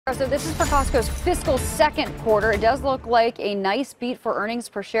So this is for Costco's fiscal second quarter. It does look like a nice beat for earnings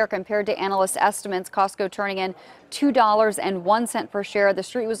per share compared to analyst estimates. Costco turning in $2.01 per share. The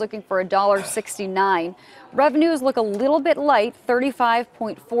street was looking for $1.69. Revenues look a little bit light,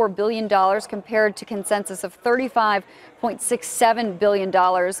 $35.4 billion compared to consensus of $35.67 billion.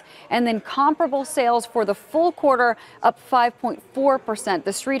 And then comparable sales for the full quarter up 5.4%.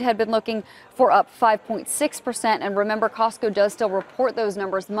 The street had been looking for up 5.6%. And remember, Costco does still report those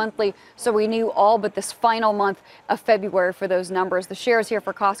numbers monthly, so we knew all but this final month of February for those numbers. The shares here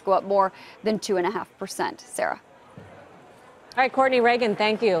for Costco up more than 2.5%. Sarah. All right, Courtney, Reagan,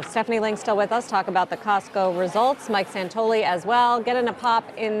 thank you. Stephanie Ling still with us. Talk about the Costco results. Mike Santoli as well. Getting a pop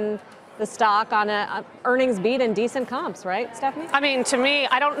in the stock on a earnings beat and decent comps, right, Stephanie? I mean, to me,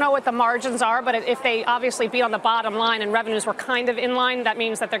 I don't know what the margins are, but if they obviously beat on the bottom line and revenues were kind of in line, that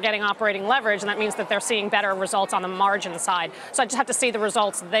means that they're getting operating leverage, and that means that they're seeing better results on the margin side. So I just have to see the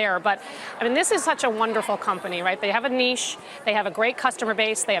results there. But, I mean, this is such a wonderful company, right? They have a niche. They have a great customer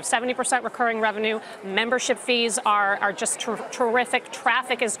base. They have 70% recurring revenue. Membership fees are just terrific.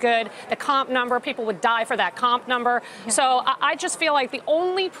 Traffic is good. The comp number, people would die for that comp number. Yeah. So I just feel like the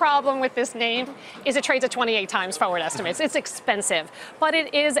only problem with this name is it trades at 28 times forward estimates. It's expensive, but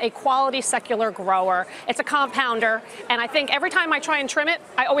it is a quality secular grower. It's a compounder, and I think every time I try and trim it,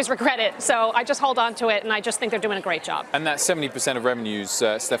 I always regret it. So I just hold on to it, and I just think they're doing a great job. And that 70% of revenues,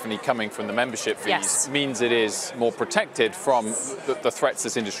 Stephanie, coming from the membership fees means it is more protected from the threats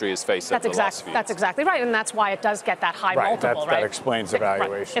this industry has faced. That's exactly right, and that's why it does get that high multiple, right? That explains the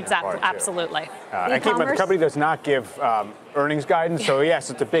valuation. Right. Exactly, absolutely. And keep in mind, the company does not give earnings guidance, so yes,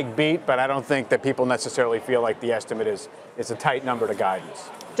 it's a big beat, but I don't think that people necessarily feel like the estimate is a tight number to guidance.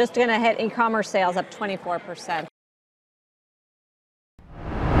 Just going to hit e-commerce sales up 24%.